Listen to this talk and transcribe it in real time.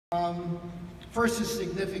First, the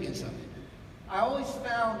significance of it. I always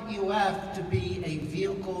found EOF to be a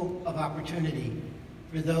vehicle of opportunity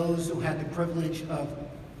for those who had the privilege of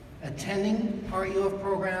attending our EOF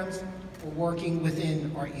programs or working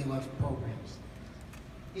within our EOF programs.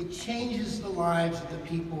 It changes the lives of the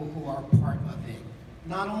people who are part of it,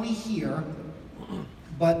 not only here,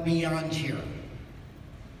 but beyond here.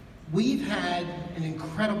 We've had an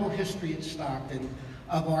incredible history at Stockton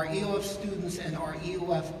of our EOF students and our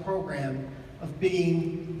EOF program of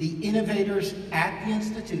being the innovators at the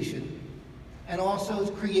institution, and also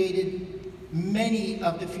has created many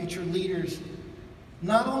of the future leaders,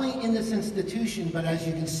 not only in this institution, but as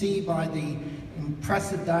you can see by the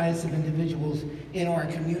impressive dais of individuals in our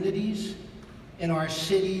communities, in our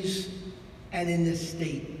cities, and in this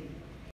state.